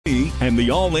and the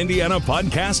All Indiana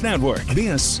Podcast Network.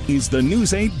 This is the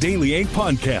News 8 Daily 8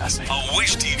 Podcast, a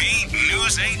Wish TV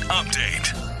News 8 update.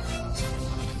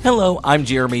 Hello, I'm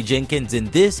Jeremy Jenkins, and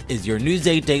this is your News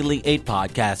 8 Daily 8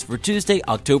 Podcast for Tuesday,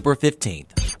 October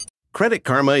 15th. Credit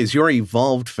Karma is your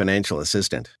evolved financial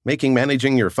assistant, making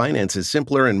managing your finances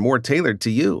simpler and more tailored to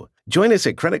you. Join us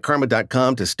at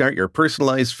creditkarma.com to start your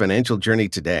personalized financial journey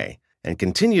today and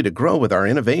continue to grow with our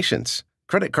innovations.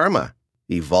 Credit Karma.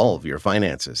 Evolve your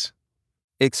finances.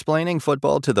 Explaining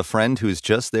football to the friend who's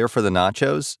just there for the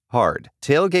nachos? Hard.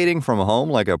 Tailgating from home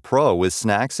like a pro with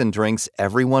snacks and drinks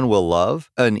everyone will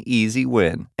love? An easy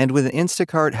win. And with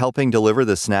Instacart helping deliver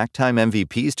the snack time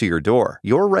MVPs to your door,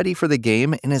 you're ready for the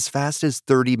game in as fast as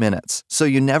 30 minutes. So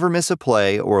you never miss a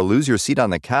play or lose your seat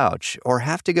on the couch or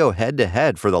have to go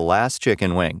head-to-head for the last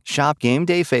chicken wing. Shop Game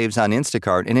Day Faves on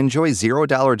Instacart and enjoy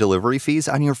 $0 delivery fees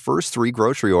on your first 3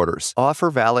 grocery orders. Offer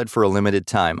valid for a limited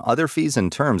time. Other fees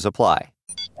and terms apply.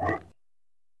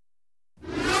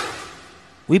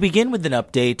 We begin with an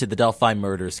update to the Delphi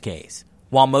murders case.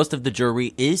 While most of the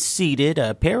jury is seated,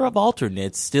 a pair of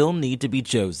alternates still need to be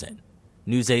chosen.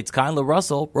 News 8's Kyla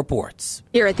Russell reports.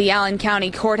 Here at the Allen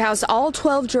County Courthouse, all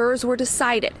 12 jurors were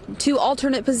decided. 2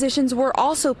 alternate positions were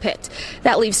also picked.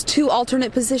 That leaves 2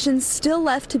 alternate positions still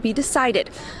left to be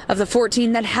decided. Of the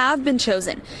 14 that have been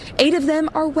chosen, 8 of them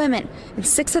are women and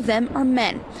 6 of them are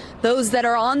men. Those that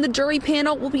are on the jury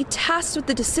panel will be tasked with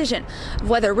the decision of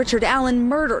whether Richard Allen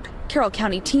murdered Carroll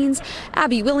County teens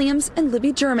Abby Williams and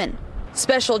Libby German.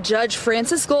 Special Judge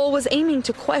Francis Gohl was aiming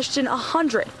to question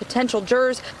 100 potential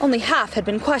jurors. Only half had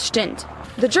been questioned.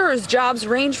 The jurors' jobs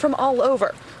range from all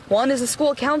over. One is a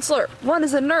school counselor, one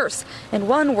is a nurse, and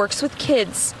one works with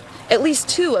kids. At least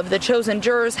 2 of the chosen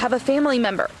jurors have a family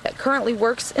member that currently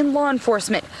works in law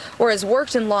enforcement or has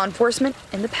worked in law enforcement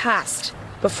in the past.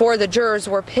 Before the jurors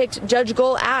were picked, Judge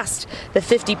Gohl asked the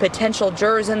 50 potential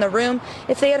jurors in the room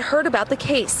if they had heard about the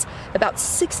case. About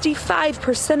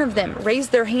 65% of them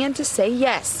raised their hand to say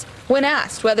yes. When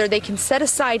asked whether they can set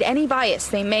aside any bias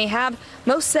they may have,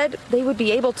 most said they would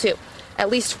be able to.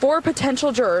 At least 4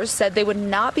 potential jurors said they would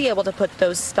not be able to put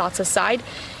those thoughts aside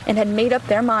and had made up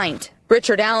their mind.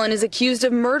 Richard Allen is accused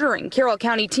of murdering Carroll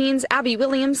County teens Abby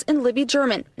Williams and Libby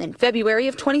German in February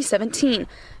of 2017.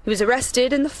 He was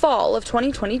arrested in the fall of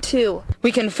 2022.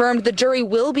 We confirmed the jury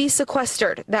will be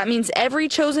sequestered. That means every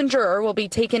chosen juror will be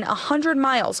taken 100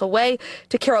 miles away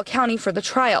to Carroll County for the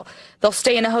trial. They'll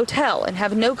stay in a hotel and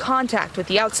have no contact with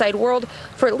the outside world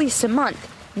for at least a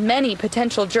month. Many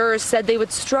potential jurors said they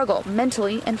would struggle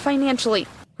mentally and financially.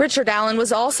 Richard Allen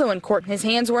was also in court. His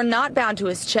hands were not bound to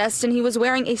his chest, and he was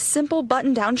wearing a simple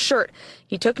button-down shirt.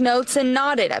 He took notes and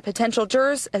nodded at potential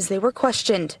jurors as they were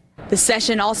questioned. The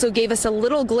session also gave us a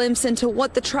little glimpse into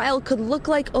what the trial could look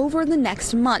like over the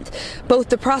next month. Both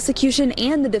the prosecution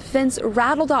and the defense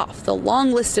rattled off the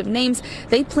long list of names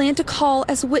they plan to call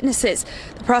as witnesses.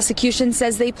 The prosecution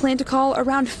says they plan to call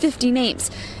around 50 names,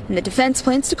 and the defense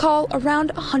plans to call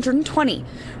around 120.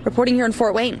 Reporting here in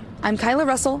Fort Wayne, I'm Kyla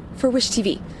Russell for Wish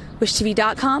TV.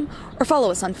 WishTV.com or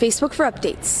follow us on Facebook for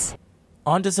updates.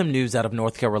 On to some news out of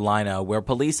North Carolina, where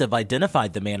police have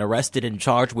identified the man arrested and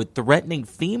charged with threatening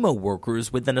FEMA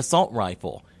workers with an assault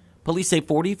rifle. Police say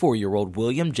 44-year-old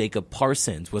William Jacob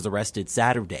Parsons was arrested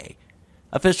Saturday.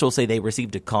 Officials say they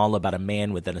received a call about a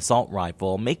man with an assault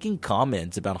rifle making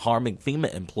comments about harming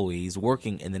FEMA employees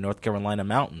working in the North Carolina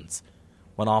mountains.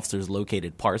 When officers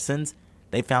located Parsons,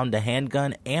 they found a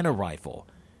handgun and a rifle.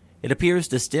 It appears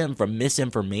to stem from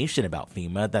misinformation about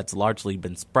FEMA that's largely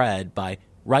been spread by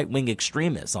right-wing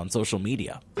extremists on social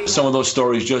media. Some of those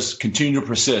stories just continue to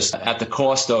persist at the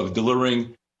cost of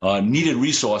delivering needed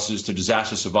resources to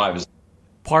disaster survivors.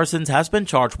 Parsons has been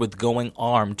charged with going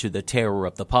armed to the terror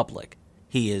of the public.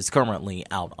 He is currently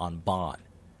out on bond.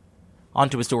 On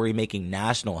to a story making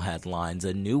national headlines.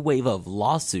 A new wave of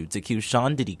lawsuits accuse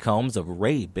Sean Diddy Combs of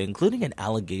rape, including an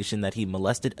allegation that he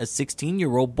molested a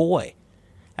 16-year-old boy.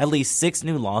 At least 6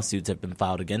 new lawsuits have been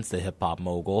filed against the hip-hop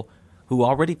mogul, who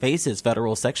already faces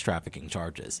federal sex trafficking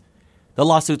charges. The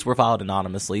lawsuits were filed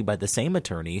anonymously by the same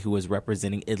attorney who is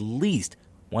representing at least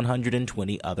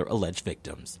 120 other alleged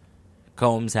victims.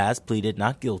 Combs has pleaded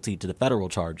not guilty to the federal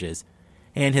charges,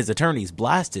 and his attorneys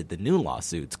blasted the new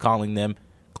lawsuits, calling them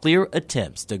clear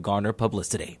attempts to garner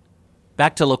publicity.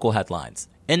 Back to local headlines.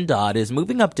 INDOT is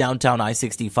moving up downtown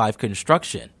I-65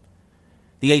 construction.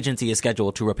 The agency is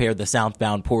scheduled to repair the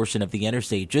southbound portion of the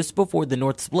interstate just before the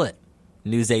north split.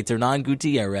 News 8's Hernan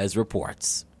Gutierrez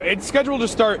reports. It's scheduled to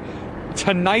start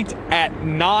tonight at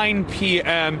 9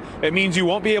 p.m. It means you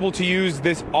won't be able to use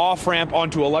this off-ramp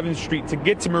onto 11th Street to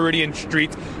get to Meridian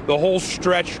Street. The whole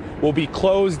stretch will be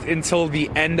closed until the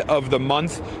end of the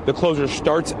month. The closure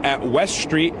starts at West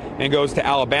Street and goes to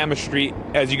Alabama Street.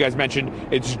 As you guys mentioned,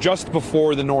 it's just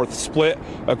before the north split.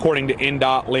 According to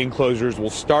INDOT, lane closures will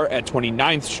start at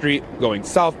 29th Street going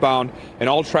southbound, and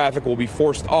all traffic will be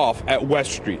forced off at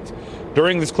West Street.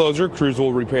 During this closure, crews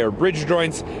will repair bridge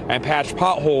joints and patch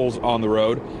potholes on the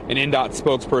road. An INDOT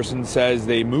spokesperson says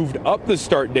they moved up the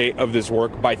start date of this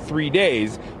work by 3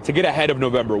 days to get ahead of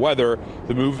November weather.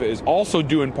 The move is also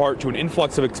due in part to an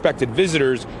influx of expected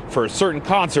visitors for a certain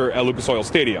concert at Lucas Oil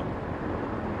Stadium.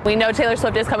 We know Taylor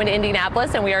Swift is coming to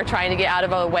Indianapolis, and we are trying to get out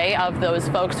of the way of those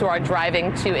folks who are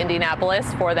driving to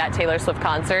Indianapolis for that Taylor Swift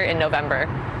concert in November.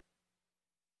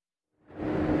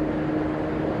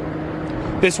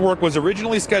 This work was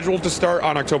originally scheduled to start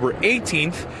on October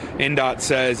 18th. INDOT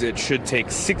says it should take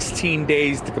 16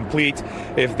 days to complete.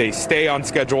 If they stay on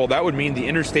schedule, that would mean the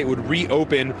interstate would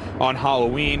reopen on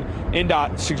Halloween.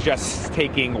 INDOT suggests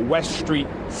taking West Street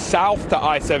south to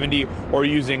I-70 or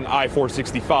using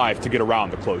I-465 to get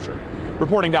around the closure.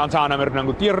 Reporting downtown, I'm Hernan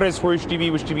Gutierrez for WishTV,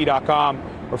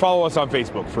 WishTV.com, or follow us on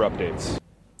Facebook for updates.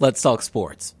 Let's talk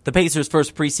sports. The Pacers'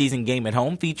 first preseason game at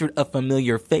home featured a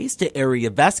familiar face to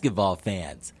area basketball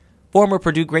fans. Former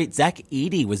Purdue great Zach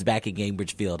Edey was back at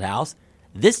Gainbridge Fieldhouse,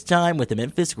 this time with the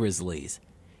Memphis Grizzlies.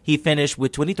 He finished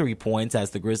with 23 points as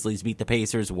the Grizzlies beat the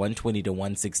Pacers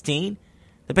 120-116.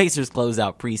 The Pacers close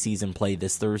out preseason play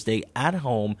this Thursday at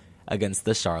home against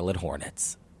the Charlotte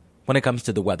Hornets. When it comes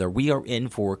to the weather, we are in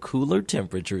for cooler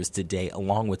temperatures today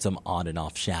along with some on and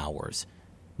off showers.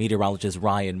 Meteorologist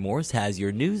Ryan Morse has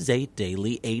your News 8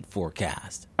 Daily 8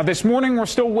 forecast. This morning, we're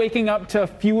still waking up to a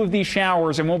few of these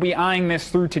showers, and we'll be eyeing this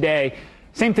through today.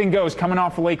 Same thing goes coming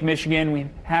off of Lake Michigan. We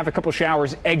have a couple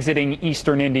showers exiting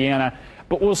eastern Indiana,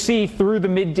 but we'll see through the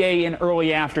midday and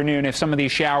early afternoon if some of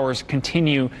these showers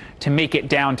continue to make it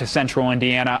down to central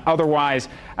Indiana. Otherwise,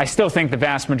 I still think the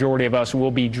vast majority of us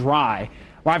will be dry.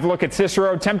 Live look at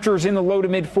Cicero. Temperatures in the low to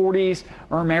mid 40s.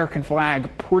 Our American flag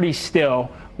pretty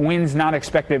still. Winds not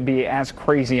expected to be as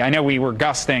crazy. I know we were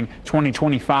gusting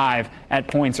 20-25 at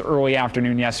points early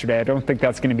afternoon yesterday. I don't think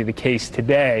that's going to be the case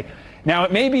today. Now,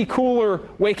 it may be cooler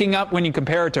waking up when you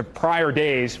compare it to prior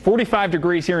days. 45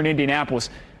 degrees here in Indianapolis,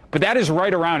 but that is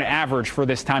right around average for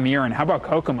this time of year. And how about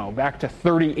Kokomo? Back to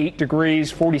 38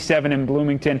 degrees, 47 in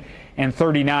Bloomington, and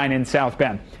 39 in South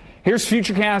Bend. Here's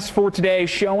Futurecast for today,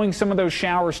 showing some of those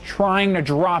showers trying to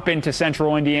drop into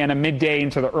central Indiana midday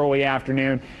into the early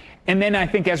afternoon. And then I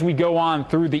think as we go on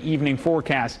through the evening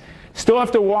forecast, still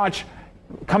have to watch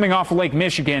coming off of Lake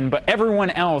Michigan, but everyone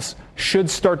else should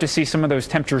start to see some of those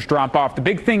temperatures drop off. The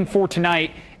big thing for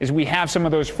tonight is we have some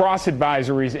of those frost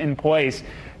advisories in place.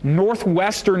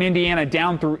 Northwestern Indiana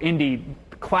down through Indy,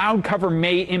 cloud cover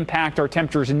may impact our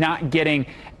temperatures not getting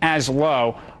as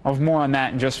low. I'll have more on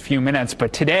that in just a few minutes.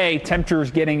 But today,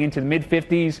 temperatures getting into the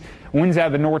mid-50s, winds out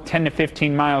of the north 10 to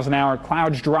 15 miles an hour,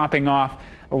 clouds dropping off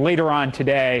later on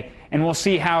today, and we'll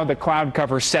see how the cloud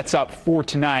cover sets up for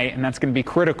tonight, and that's going to be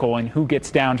critical in who gets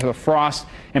down to the frost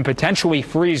and potentially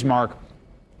freeze mark.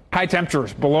 High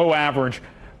temperatures below average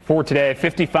for today,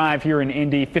 55 here in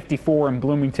Indy, 54 in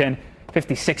Bloomington,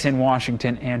 56 in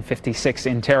Washington, and 56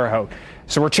 in Terre Haute.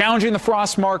 So we're challenging the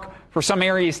frost mark for some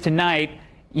areas tonight.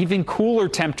 Even cooler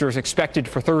temperatures expected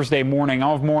for Thursday morning.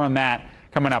 I'll have more on that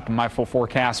coming up in my full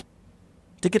forecast.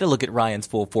 To get a look at Ryan's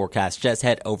full forecast, just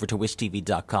head over to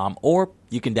WishTV.com, or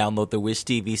you can download the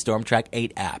WishTV StormTrack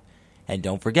 8 app. And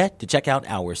don't forget to check out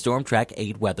our StormTrack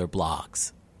 8 weather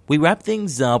blogs. We wrap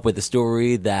things up with a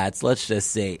story that's, let's just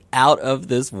say, out of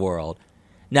this world.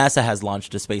 NASA has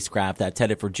launched a spacecraft that's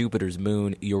headed for Jupiter's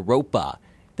moon, Europa.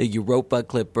 The Europa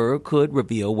Clipper could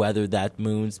reveal whether that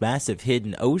moon's massive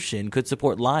hidden ocean could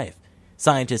support life.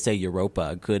 Scientists say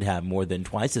Europa could have more than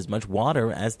twice as much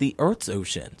water as the Earth's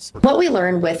oceans. What we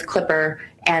learned with Clipper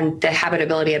and the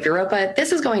habitability of Europa,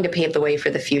 this is going to pave the way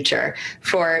for the future,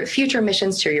 for future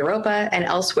missions to Europa and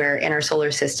elsewhere in our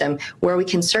solar system, where we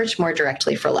can search more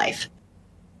directly for life.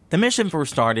 The mission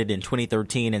first started in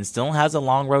 2013 and still has a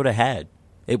long road ahead.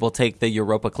 It will take the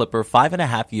Europa Clipper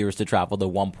 5.5 years to travel the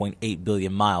 1.8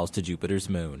 billion miles to Jupiter's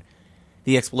moon.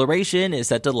 The exploration is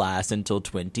set to last until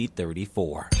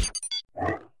 2034.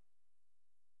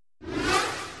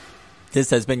 This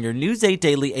has been your News 8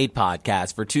 Daily 8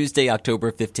 podcast for Tuesday,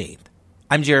 October 15th.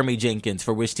 I'm Jeremy Jenkins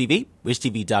for WishTV,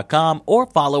 WishTV.com, or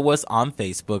follow us on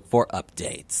Facebook for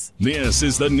updates. This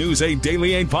is the News 8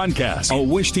 Daily 8 podcast, a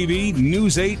WishTV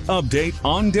News 8 update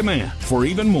on demand for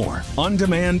even more on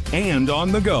demand and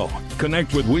on the go.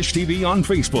 Connect with Wish TV on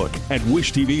Facebook at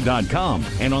wishtv.com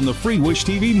and on the free Wish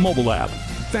TV mobile app.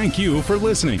 Thank you for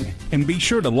listening. And be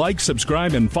sure to like,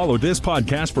 subscribe, and follow this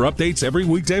podcast for updates every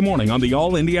weekday morning on the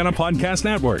All Indiana Podcast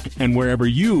Network and wherever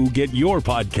you get your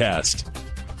podcast.